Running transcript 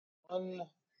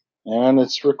And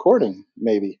it's recording,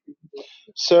 maybe.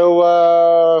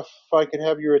 So if I could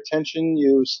have your attention,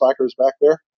 you slackers back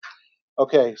there.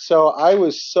 Okay, so I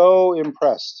was so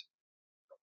impressed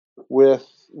with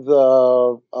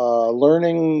the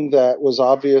learning that was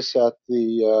obvious at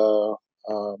the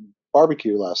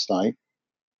barbecue last night.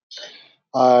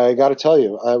 I got to tell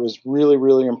you, I was really,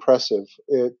 really impressive.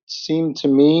 It seemed to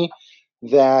me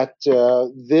that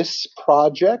this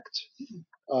project,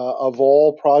 of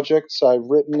all projects I've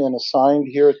written and assigned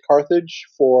here at Carthage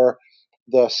for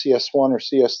the CS1 or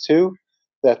CS2,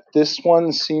 that this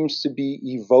one seems to be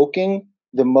evoking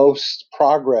the most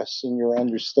progress in your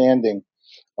understanding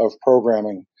of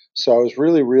programming. So I was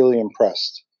really, really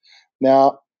impressed.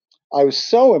 Now, I was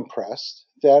so impressed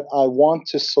that I want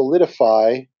to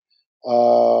solidify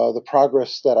the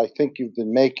progress that I think you've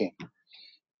been making.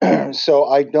 So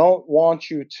I don't want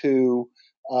you to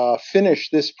finish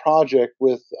this project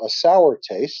with a sour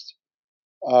taste,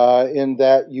 in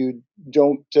that you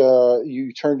don't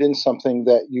you turned in something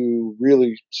that you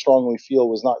really strongly feel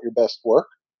was not your best work.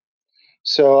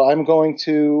 So I'm going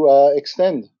to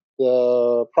extend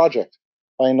the project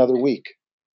by another week.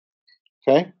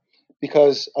 Okay,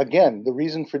 because again, the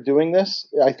reason for doing this,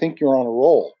 I think you're on a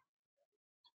roll,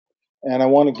 and I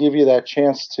want to give you that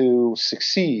chance to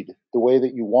succeed the way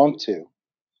that you want to.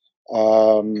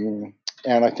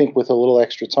 And I think with a little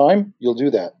extra time, you'll do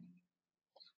that.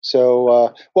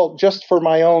 So, well, just for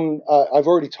my own, I've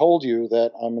already told you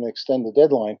that I'm going to extend the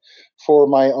deadline for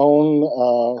my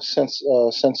own sense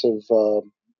of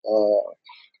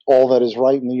all that is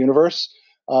right in the universe.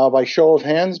 By show of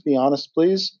hands, be honest,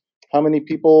 please. How many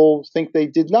people think they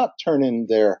did not turn in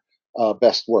their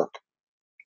best work?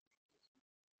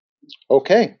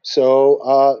 Okay,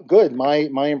 so good.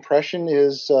 My impression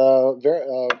is very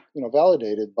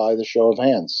validated by the show of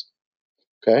hands.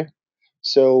 Okay,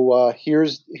 so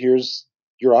here's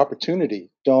your opportunity.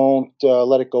 Don't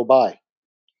let it go by.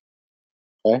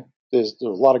 Okay, there's a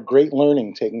lot of great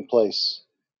learning taking place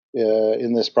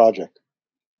in this project.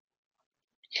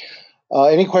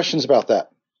 Any questions about that?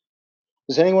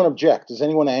 Does anyone object? Is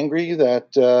anyone angry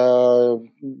that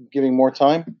giving more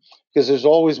time? Because there's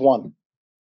always one.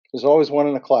 There's always one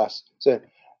in a class. Say,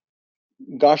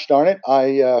 gosh darn it,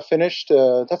 I finished.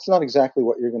 That's not exactly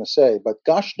what you're going to say, but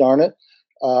gosh darn it,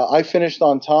 I finished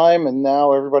on time, and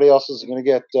now everybody else is going to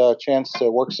get a chance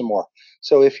to work some more.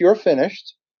 So if you're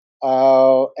finished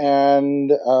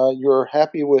and you're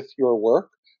happy with your work,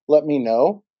 let me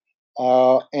know.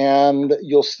 And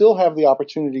you'll still have the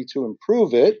opportunity to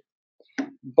improve it,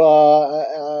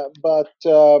 but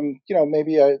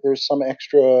maybe there's some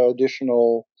extra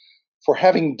additional for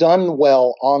having done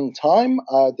well on time.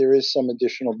 There is some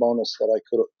additional bonus that I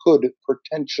could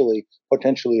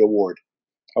potentially award.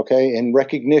 Okay, in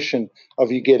recognition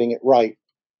of you getting it right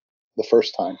the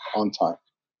first time on time.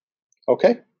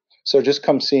 Okay, so just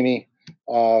come see me,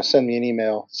 send me an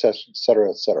email, etc.,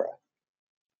 etc.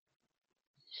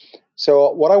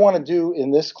 So what I want to do in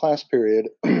this class period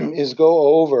is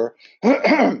go over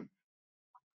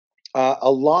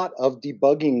a lot of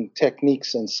debugging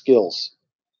techniques and skills.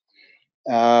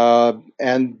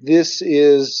 And this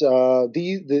is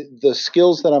the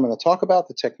skills that I'm going to talk about,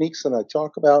 the techniques that I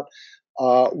talk about,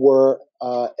 were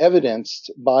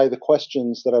evidenced by the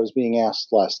questions that I was being asked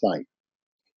last night.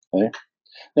 Okay.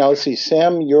 Now let's see,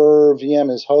 Sam, your VM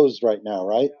is hosed right now,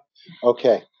 right?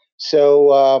 Okay.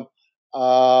 So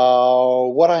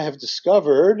what I have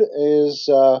discovered is,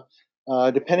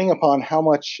 depending upon how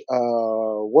much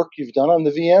work you've done on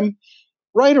the VM,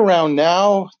 right around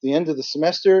now, the end of the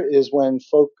semester, is when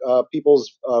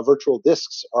people's virtual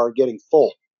disks are getting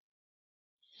full.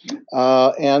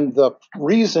 And the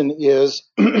reason is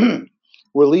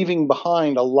we're leaving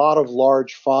behind a lot of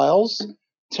large files,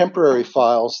 temporary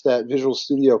files that Visual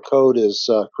Studio Code is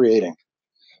creating.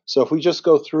 So if we just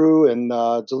go through and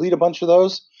delete a bunch of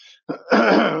those,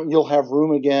 you'll have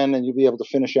room again and you'll be able to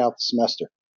finish out the semester.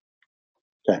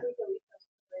 Okay.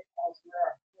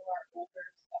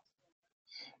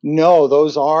 No,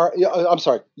 those are, I'm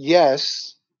sorry,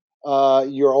 yes,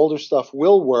 your older stuff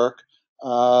will work.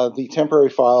 The temporary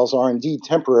files are indeed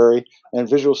temporary, and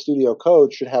Visual Studio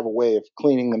Code should have a way of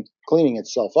cleaning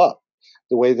itself up,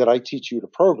 the way that I teach you to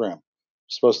program. You're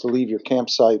supposed to leave your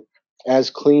campsite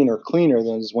as clean or cleaner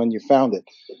than when you found it.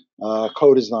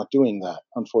 Code is not doing that,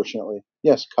 unfortunately.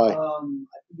 Yes, Kai. I think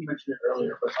you mentioned it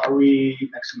earlier, but are we,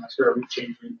 next semester, are we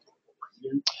changing?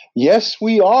 Yes,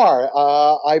 we are.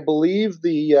 I believe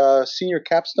the senior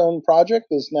capstone project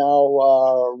is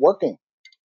now working.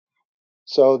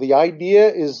 So the idea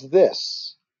is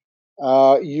this.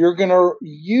 you're going to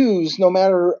use, no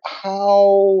matter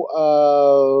how,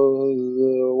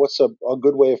 what's a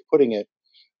good way of putting it,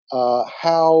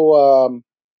 how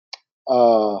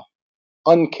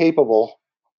uncapable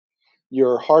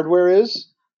your hardware is,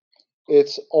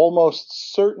 it's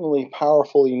almost certainly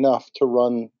powerful enough to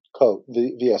run code,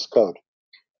 VS Code,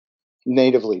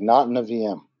 natively, not in a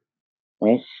VM,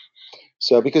 right?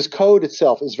 So, because code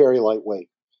itself is very lightweight,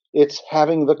 it's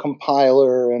having the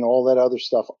compiler and all that other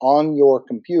stuff on your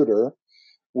computer,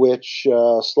 which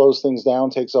slows things down,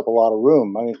 takes up a lot of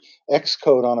room. I mean,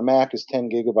 Xcode on a Mac is 10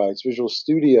 gigabytes. Visual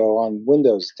Studio on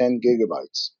Windows, 10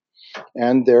 gigabytes.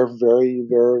 And they're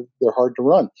they're hard to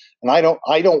run. And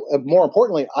more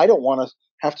importantly, I don't want to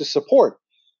have to support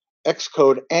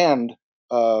Xcode and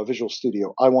Visual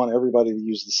Studio. I want everybody to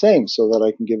use the same so that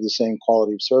I can give the same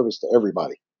quality of service to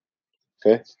everybody.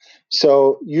 Okay,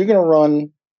 so you're going to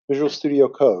run Visual Studio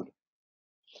Code,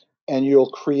 and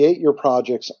you'll create your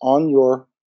projects on your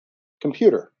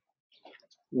computer.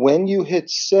 When you hit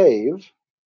save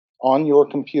on your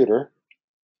computer,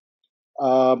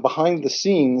 behind the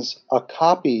scenes, a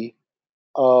copy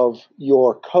of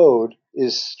your code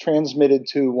is transmitted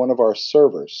to one of our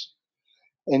servers.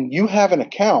 And you have an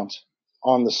account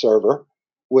on the server,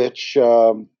 which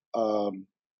you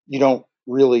don't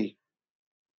really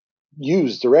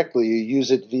use directly. You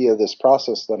use it via this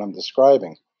process that I'm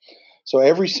describing. So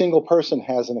every single person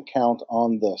has an account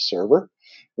on the server.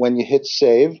 When you hit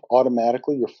save,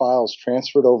 automatically your file is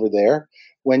transferred over there.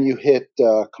 When you hit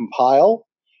compile,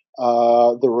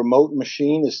 the remote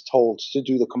machine is told to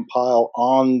do the compile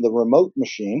on the remote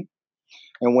machine.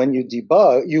 And when you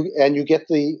debug, you get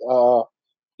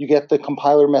the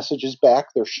compiler messages back.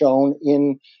 They're shown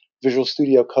in Visual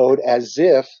Studio Code as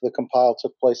if the compile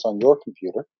took place on your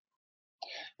computer.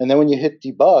 And then when you hit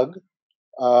debug,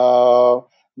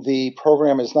 the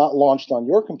program is not launched on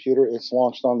your computer, it's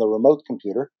launched on the remote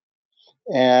computer.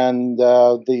 And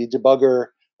the debugger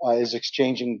is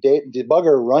exchanging data.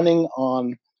 Debugger running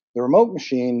on the remote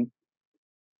machine,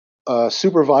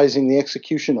 supervising the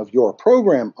execution of your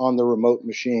program on the remote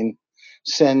machine,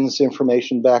 sends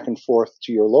information back and forth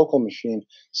to your local machine.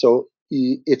 So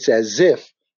it's as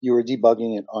if you were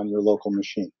debugging it on your local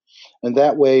machine. And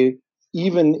that way,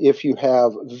 even if you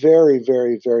have very,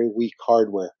 very, very weak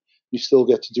hardware, you still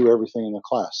get to do everything in the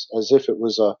class as if it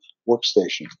was a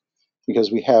workstation. Because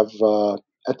we have,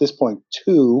 at this point,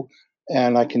 2,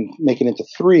 and I can make it into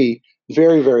 3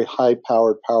 very, very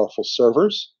high-powered, powerful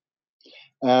servers.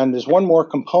 And there's one more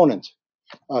component,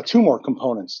 2 more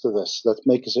components to this that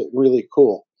makes it really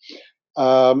cool.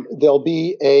 There'll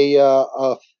be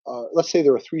let's say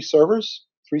there are 3 servers.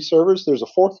 There's a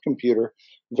 4th computer,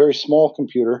 a very small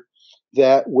computer,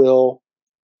 that will,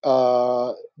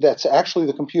 that's actually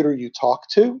the computer you talk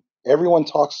to. Everyone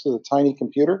talks to the tiny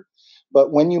computer.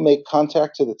 But when you make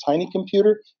contact to the tiny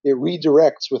computer, it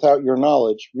redirects, without your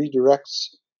knowledge,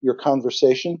 redirects your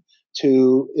conversation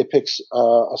to, it picks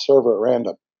a server at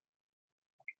random.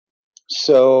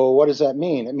 So what does that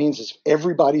mean? It means if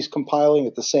everybody's compiling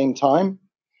at the same time,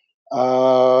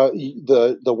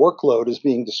 the workload is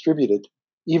being distributed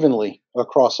evenly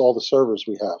across all the servers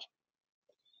we have.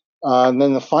 And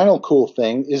then the final cool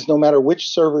thing is no matter which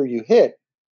server you hit,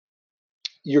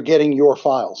 you're getting your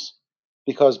files.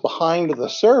 Because behind the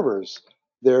servers,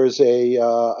 there's a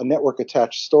network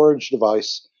attached storage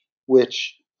device,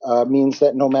 which means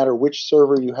that no matter which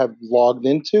server you have logged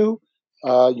into,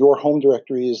 your home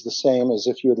directory is the same as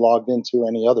if you had logged into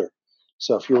any other.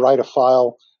 So if you write a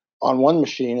file on one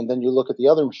machine and then you look at the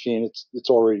other machine, it's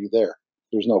already there.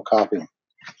 There's no copying.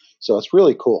 So it's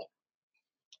really cool.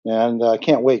 And I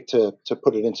can't wait to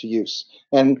put it into use.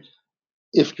 And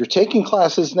if you're taking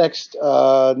classes next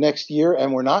year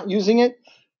and we're not using it,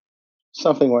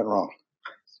 something went wrong.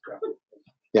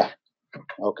 Yeah.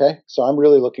 Okay. So I'm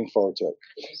really looking forward to it.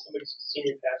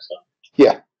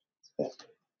 Yeah.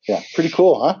 Yeah. Pretty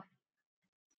cool, huh?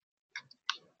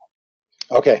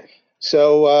 Okay.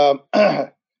 So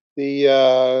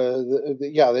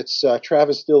that's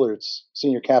Travis Dillard's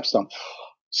senior capstone.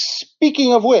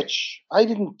 Speaking of which, I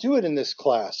didn't do it in this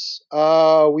class.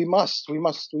 We must do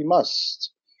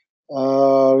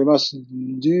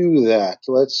that.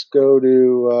 Let's go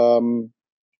to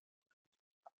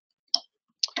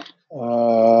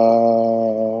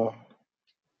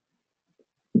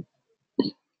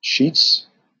sheets.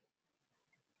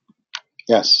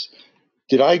 Yes.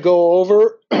 Did I go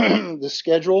over the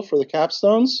schedule for the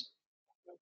capstones?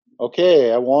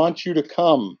 Okay, I want you to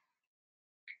come.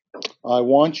 I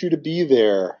want you to be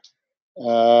there.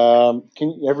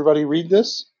 Can everybody read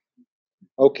this?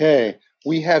 Okay.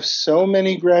 We have so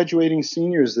many graduating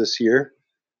seniors this year.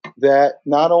 that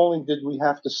not only did we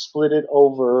have to split it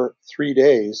over 3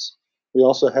 days, we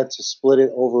also had to split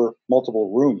it over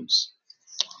multiple rooms.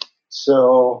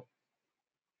 So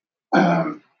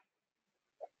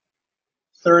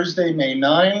Thursday, May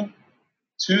 9,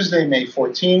 Tuesday, May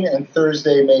 14, and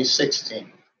Thursday, May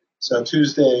 16. So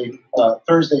Thursday,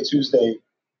 Tuesday,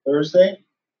 Thursday.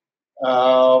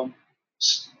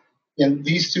 In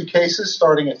these two cases,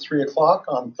 starting at 3 o'clock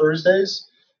on Thursdays,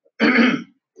 they're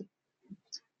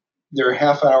a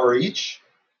half hour each.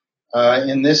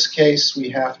 In this case, we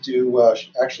have to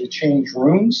actually change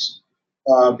rooms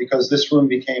because this room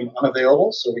became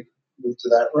unavailable, so we moved to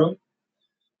that room.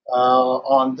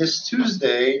 On this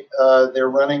Tuesday, they're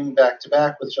running back to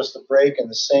back with just a break in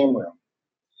the same room.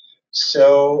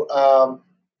 So,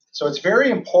 so it's very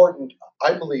important,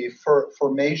 I believe, for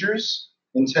majors,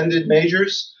 intended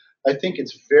majors. I think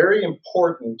it's very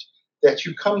important that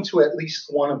you come to at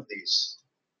least one of these.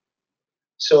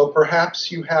 So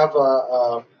perhaps you have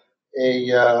a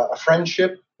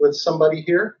friendship with somebody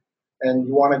here, and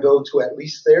you want to go to at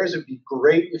least theirs. It'd be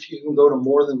great if you can go to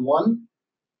more than one.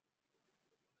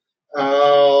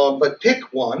 But pick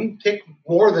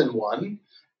more than one,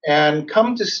 and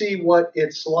come to see what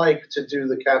it's like to do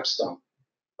the capstone.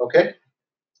 Okay?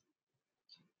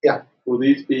 Yeah. Will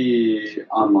these be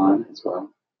online as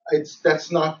well? That's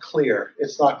not clear.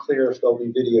 It's not clear if they'll be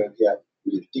videoed yet,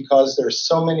 because there's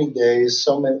so many days,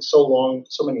 so long,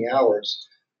 so many hours.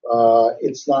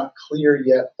 It's not clear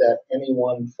yet that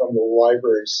anyone from the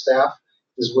library staff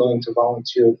is willing to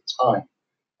volunteer the time.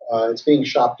 It's being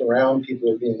shopped around. People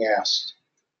are being asked.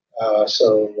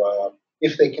 So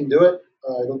if they can do it,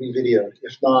 it'll be videoed.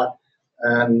 If not,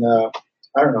 and I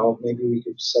don't know, maybe we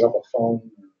could set up a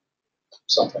phone or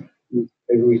something.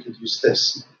 Maybe we could use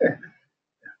this.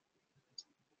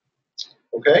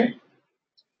 Okay?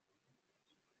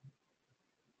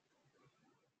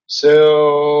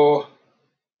 So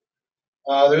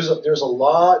there's a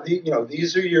lot.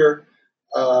 These are your.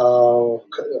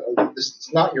 This is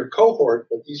not your cohort,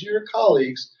 but these are your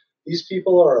colleagues. These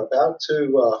people are about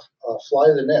to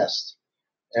fly the nest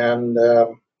and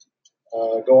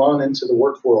go on into the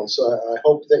work world. So I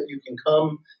hope that you can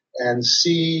come and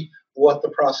see what the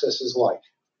process is like.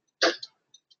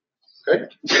 Okay?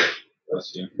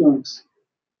 Bless you. Thanks.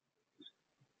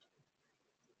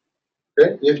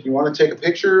 Okay. If you want to take a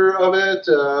picture of it,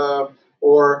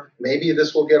 or maybe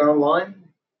this will get online.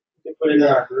 You can put it in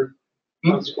our group.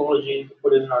 On Schoology, you can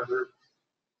put it in our group.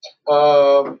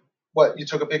 What, you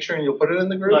took a picture and you'll put it in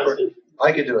the group? No, Or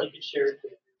I could do it. You can share it.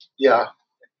 Yeah,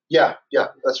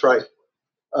 that's right.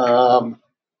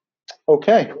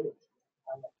 Okay.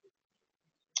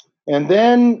 And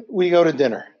then we go to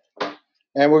dinner.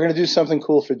 And we're going to do something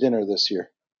cool for dinner this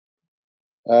year.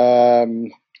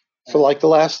 For like the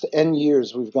last N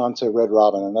years, we've gone to Red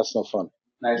Robin, and that's no fun.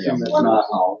 I assume that's not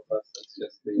all of us. It's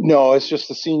just the. No, it's just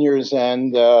the seniors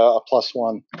and a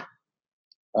 +1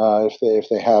 if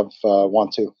they have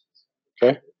want to.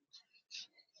 Okay.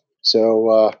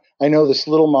 So I know this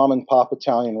little mom and pop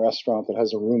Italian restaurant that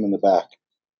has a room in the back.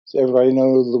 Does everybody know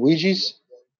Luigi's?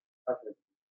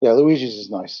 Yeah, Luigi's is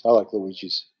nice. I like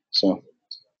Luigi's. So,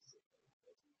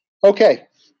 okay.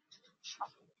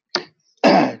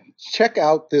 Check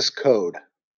out this code.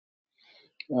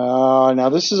 Now,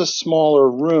 this is a smaller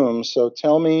room, so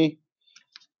tell me,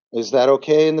 is that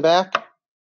okay in the back?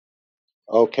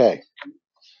 Okay.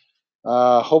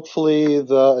 Hopefully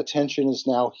the attention is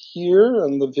now here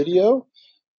on the video.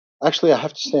 Actually, I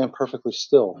have to stand perfectly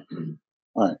still.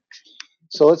 All right.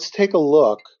 So let's take a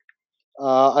look.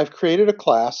 I've created a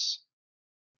class,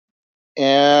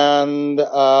 and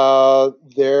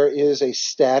there is a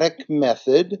static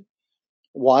method.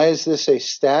 Why is this a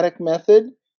static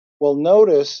method? Well,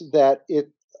 notice that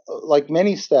it, like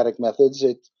many static methods,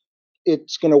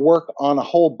 it's going to work on a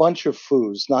whole bunch of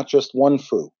foos, not just one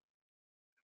foo.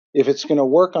 If it's going to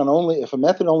work on if a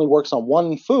method only works on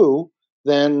one foo,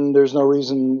 then there's no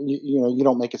reason you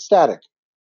don't make it static.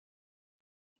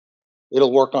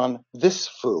 It'll work on this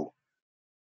foo.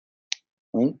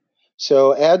 Right?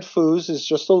 So add foos is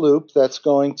just a loop that's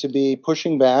going to be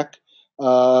pushing back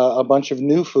a bunch of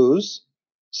new foos.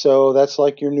 So that's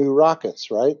like your new rockets,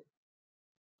 right?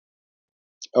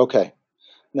 Okay.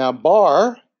 Now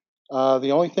bar,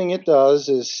 the only thing it does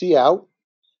is see out.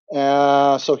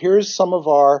 So here's some of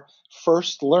our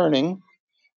first learning.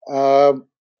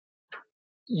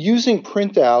 Using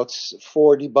printouts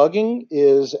for debugging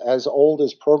is as old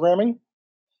as programming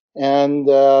and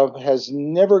has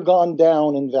never gone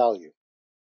down in value.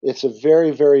 It's a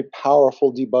very, very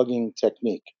powerful debugging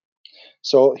technique.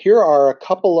 So here are a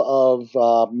couple of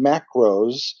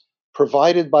macros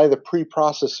provided by the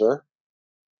preprocessor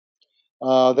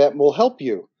that will help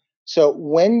you. So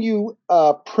when you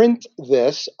print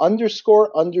this,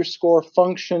 underscore, underscore,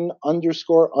 function,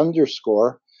 underscore,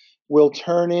 underscore, will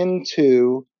turn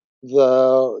into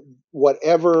the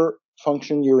whatever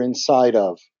function you're inside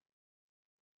of.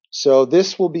 So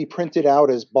this will be printed out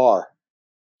as bar.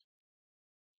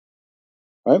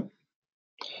 Right?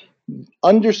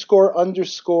 Underscore,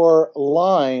 underscore,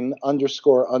 line,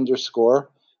 underscore, underscore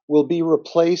will be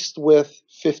replaced with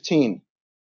 15.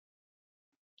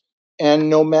 And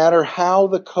no matter how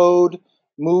the code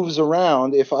moves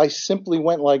around, if I simply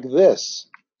went like this,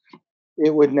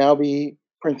 it would now be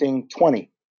printing 20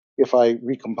 if I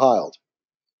recompiled.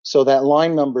 So that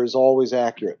line number is always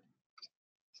accurate.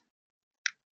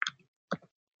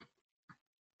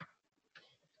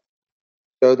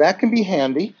 So that can be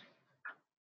handy,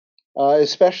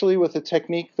 especially with a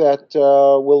technique that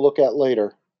we'll look at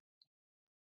later.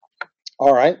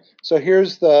 All right, so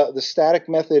here's the static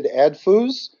method add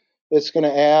foos. It's going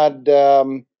to add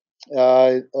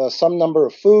some number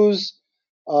of foos.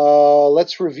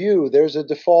 Let's review. There's a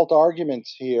default argument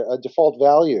here, a default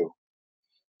value.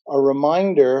 A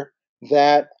reminder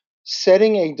that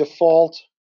setting a default,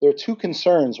 there are two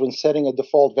concerns when setting a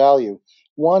default value.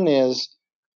 One is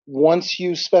once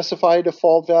you specify a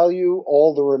default value,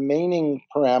 all the remaining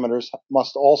parameters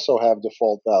must also have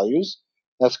default values.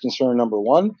 That's concern number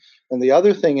one. And the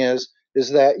other thing is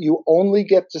that you only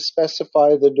get to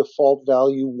specify the default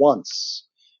value once.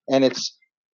 And it's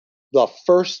the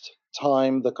first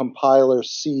time the compiler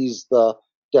sees the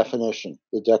definition,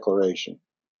 the declaration.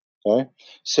 Okay?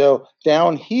 So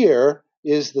down here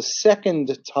is the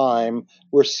second time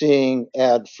we're seeing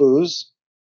add foos.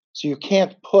 So you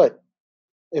can't put,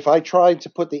 if I tried to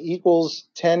put the equals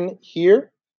 10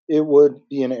 here, it would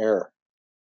be an error.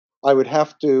 I would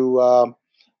have to,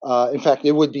 in fact,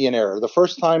 it would be an error. The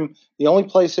first time, the only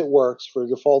place it works for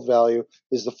default value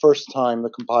is the first time the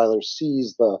compiler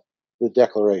sees the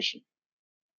declaration.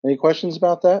 Any questions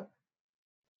about that?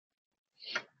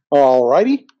 All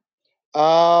righty.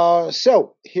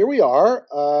 So here we are.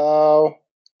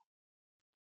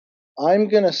 I'm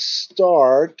going to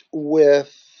start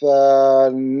with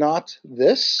not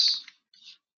this,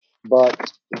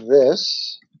 but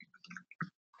this.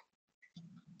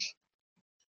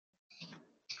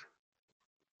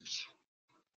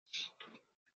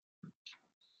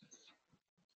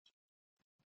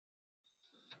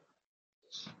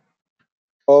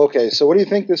 Okay, so what do you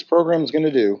think this program is going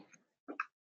to do?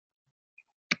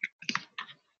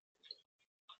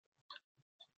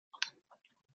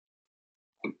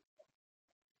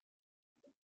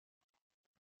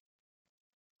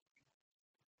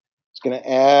 It's going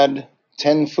to add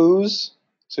 10 foos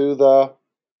to the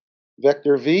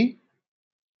vector v,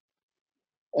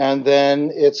 and then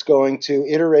it's going to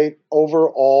iterate over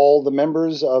all the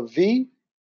members of v,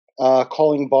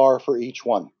 calling bar for each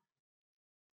one.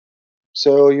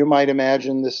 So you might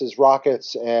imagine this is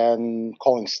rockets and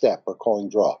calling step or calling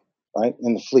draw, right,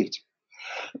 in the fleet.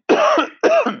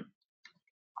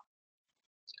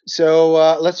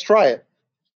 So let's try it.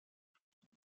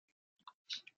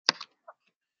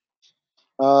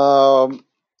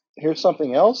 Here's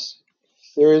something else.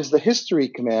 There is the history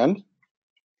command.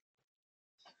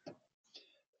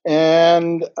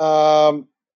 And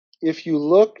if you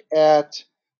look at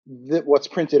what's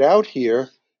printed out here,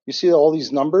 you see all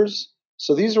these numbers.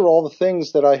 So these are all the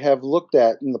things that I have looked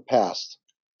at in the past.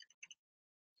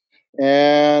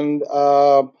 And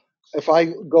if I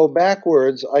go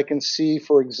backwards, I can see,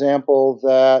 for example,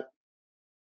 that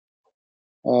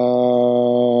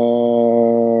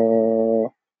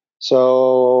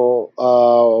so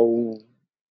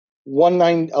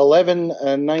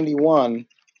 1191.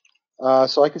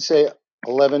 So I could say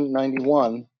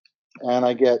 1191, and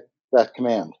I get that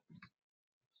command.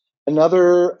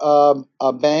 Another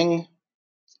bang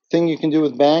thing you can do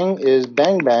with bang is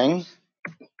bang bang,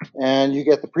 and you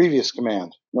get the previous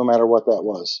command, no matter what that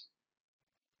was.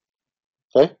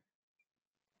 Okay?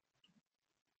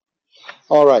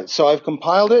 All right, so I've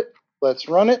compiled it. Let's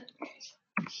run it.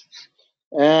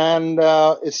 And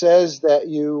it says that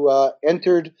you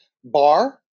entered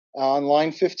bar on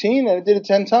line 15, and it did it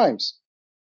 10 times.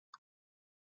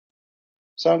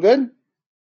 Sound good?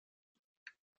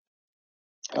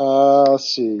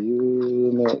 Let's see,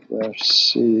 unit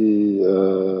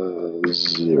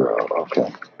C0. Okay.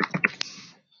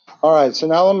 All right, so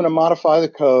now I'm going to modify the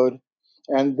code,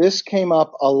 and this came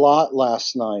up a lot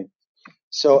last night.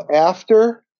 So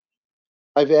after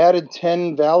I've added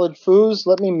 10 valid foos,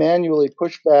 let me manually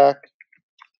push back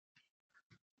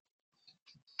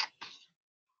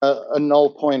a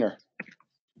null pointer.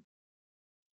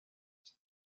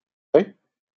 Okay.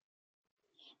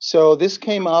 So this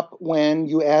came up when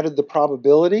you added the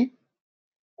probability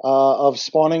of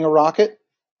spawning a rocket.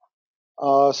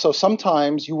 So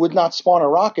sometimes you would not spawn a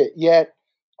rocket, yet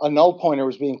a null pointer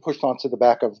was being pushed onto the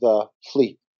back of the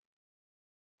fleet.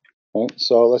 Okay,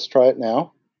 so let's try it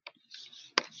now.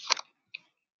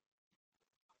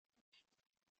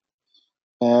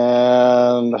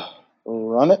 And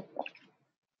run it.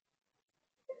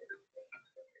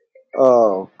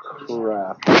 Oh,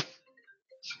 crap.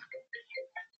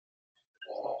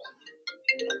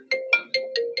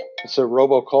 It's a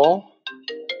robocall.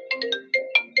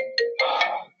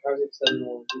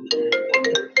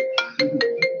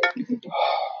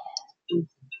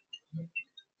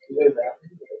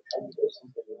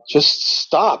 Just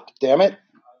stop, damn it.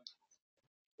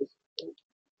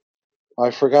 I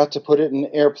forgot to put it in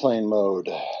airplane mode.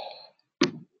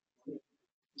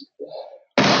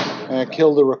 And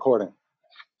kill the recording.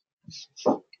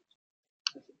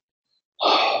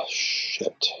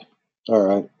 Shit. All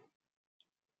right.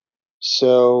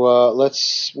 So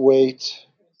let's wait.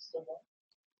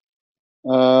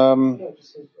 No,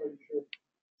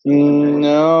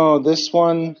 this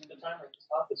one,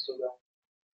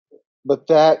 but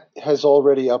that has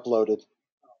already uploaded.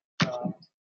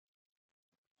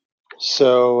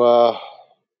 So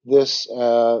this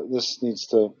needs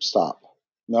to stop.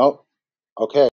 Nope. Okay.